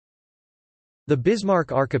The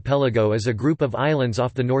Bismarck Archipelago is a group of islands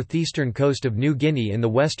off the northeastern coast of New Guinea in the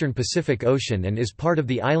western Pacific Ocean and is part of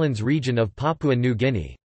the islands region of Papua New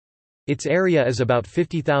Guinea. Its area is about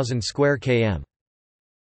 50,000 square km.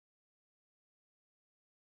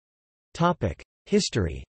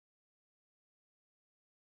 History.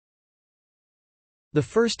 The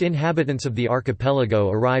first inhabitants of the archipelago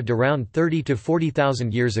arrived around 30 to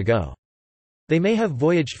 40,000 years ago. They may have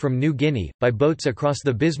voyaged from New Guinea, by boats across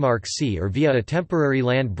the Bismarck Sea or via a temporary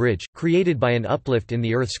land bridge, created by an uplift in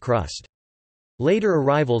the Earth's crust. Later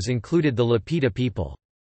arrivals included the Lapita people.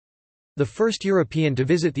 The first European to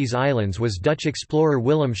visit these islands was Dutch explorer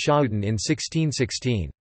Willem Schouten in 1616.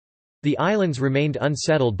 The islands remained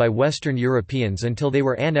unsettled by Western Europeans until they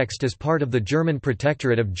were annexed as part of the German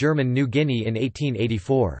Protectorate of German New Guinea in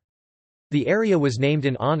 1884. The area was named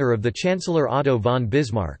in honor of the Chancellor Otto von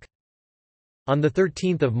Bismarck. On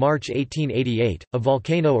 13 March 1888, a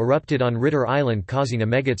volcano erupted on Ritter Island causing a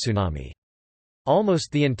megatsunami.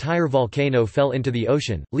 Almost the entire volcano fell into the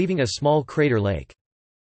ocean, leaving a small crater lake.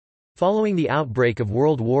 Following the outbreak of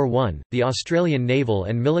World War I, the Australian Naval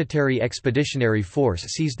and Military Expeditionary Force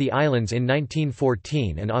seized the islands in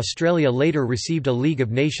 1914 and Australia later received a League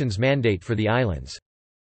of Nations mandate for the islands.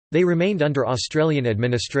 They remained under Australian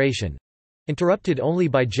administration—interrupted only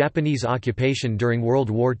by Japanese occupation during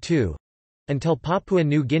World War II, until Papua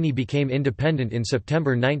New Guinea became independent in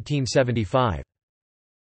September 1975.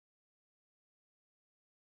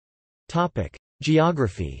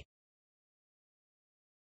 Geography.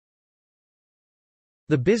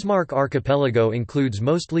 The Bismarck Archipelago includes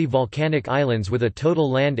mostly volcanic islands with a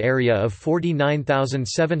total land area of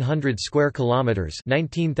 49,700 square kilometers,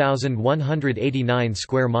 19,189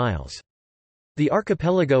 square miles. The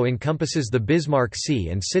archipelago encompasses the Bismarck Sea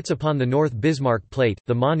and sits upon the North Bismarck Plate,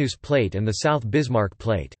 the Manus Plate and the South Bismarck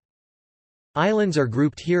Plate. Islands are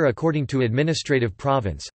grouped here according to administrative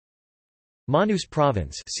province. Manus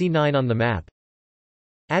Province, see 9 on the map.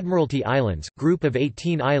 Admiralty Islands, group of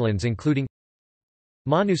 18 islands including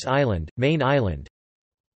Manus Island, main island.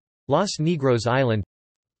 Los Negros Island,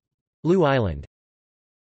 Lu Island.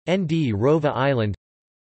 Nd Rova Island,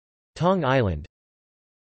 Tong Island,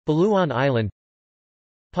 Baluan Island,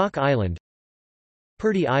 Pak Island,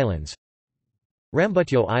 Purdy Islands,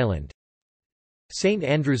 Rambutyo Island, St.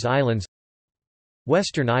 Andrews Islands,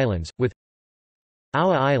 Western Islands, with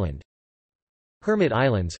Awa Island, Hermit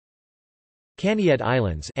Islands, Caniet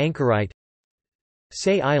Islands, Anchorite,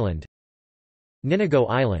 Say Island, Ninago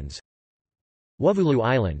Islands, Wavulu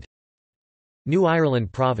Island, New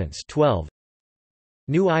Ireland Province 12,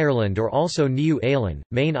 New Ireland or also Niu Ailean,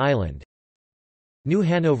 main island, New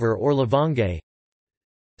Hanover or Lavangay,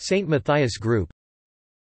 St. Matthias Group,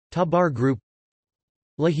 Tabar Group,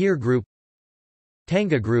 Lahire Group,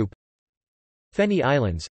 Tanga Group, Feni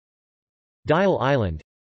Islands, Dial Island,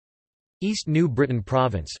 East New Britain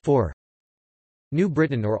Province 4, New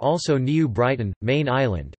Britain or also New Brighton, main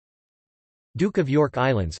island, Duke of York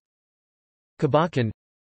Islands, Kabakan,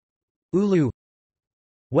 Ulu,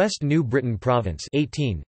 West New Britain Province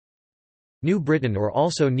 18, New Britain or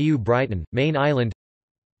also New Brighton, main island,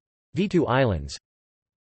 Vitu Islands,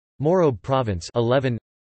 Morobe Province 11,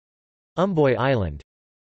 Umboy Island,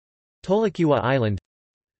 Tolakiwa Island,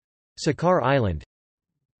 Sakar Island,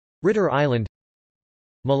 Ritter Island,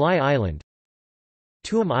 Malay Island,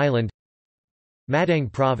 Tuam Island,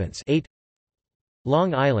 Madang Province 8,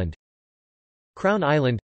 Long Island, Crown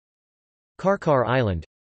Island, Karkar Island,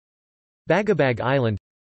 Bagabag Island,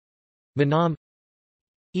 Manam,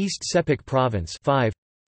 East Sepik Province 5,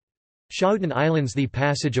 Schouten Islands. The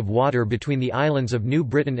passage of water between the islands of New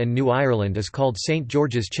Britain and New Ireland is called St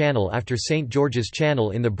George's Channel after St George's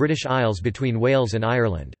Channel in the British Isles between Wales and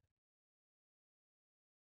Ireland.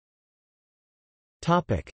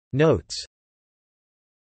 Notes.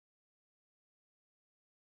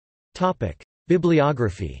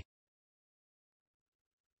 Bibliography.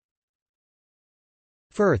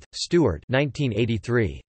 Firth, Stuart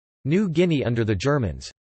 1983. New Guinea under the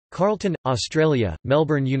Germans. Carlton, Australia,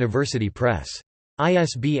 Melbourne University Press.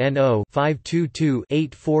 ISBN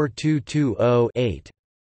 0-522-84220-8.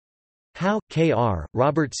 Howe, K.R.,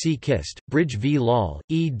 Robert C. Kist, Bridge v. Lal,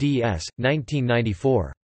 eds.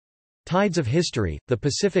 1994. Tides of History, The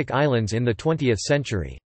Pacific Islands in the 20th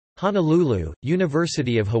Century. Honolulu,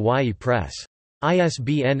 University of Hawaii Press.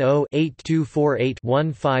 ISBN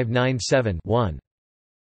 0-8248-1597-1.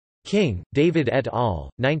 King, David et al.,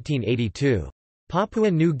 1982.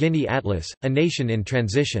 Papua New Guinea Atlas, A Nation in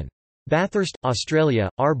Transition. Bathurst, Australia,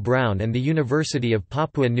 R. Brown and the University of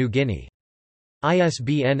Papua New Guinea.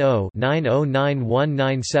 ISBN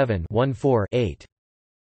 0-909197-14-8.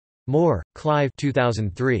 Moore, Clive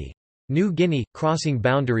 2003. New Guinea, Crossing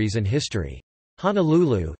Boundaries and History.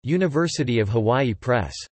 Honolulu, University of Hawaii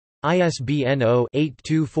Press. ISBN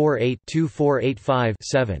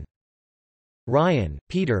 0-8248-2485-7. Ryan,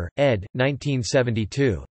 Peter, ed.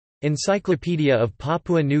 1972. Encyclopedia of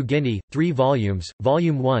Papua New Guinea, 3 volumes,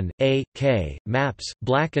 Volume 1, A, K, Maps,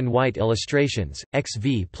 Black and White Illustrations,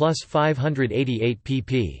 XV plus 588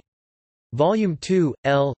 pp. Volume 2,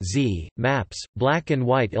 L, Z, Maps, Black and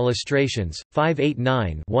White Illustrations,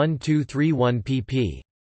 589-1231 pp.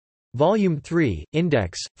 Volume 3,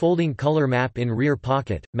 Index, Folding Color Map in Rear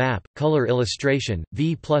Pocket, Map, Color Illustration,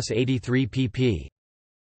 V plus 83 pp.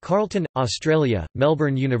 Carlton, Australia,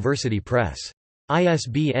 Melbourne University Press.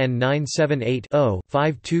 ISBN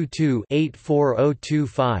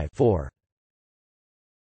 978-0-522-84025-4.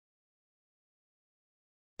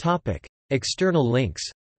 External links.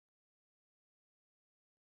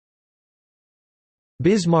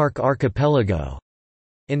 Bismarck Archipelago.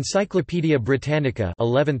 Encyclopædia Britannica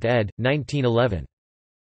 11th ed., 1911.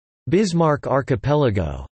 Bismarck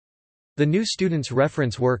Archipelago. The New Student's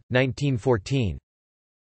Reference Work, 1914.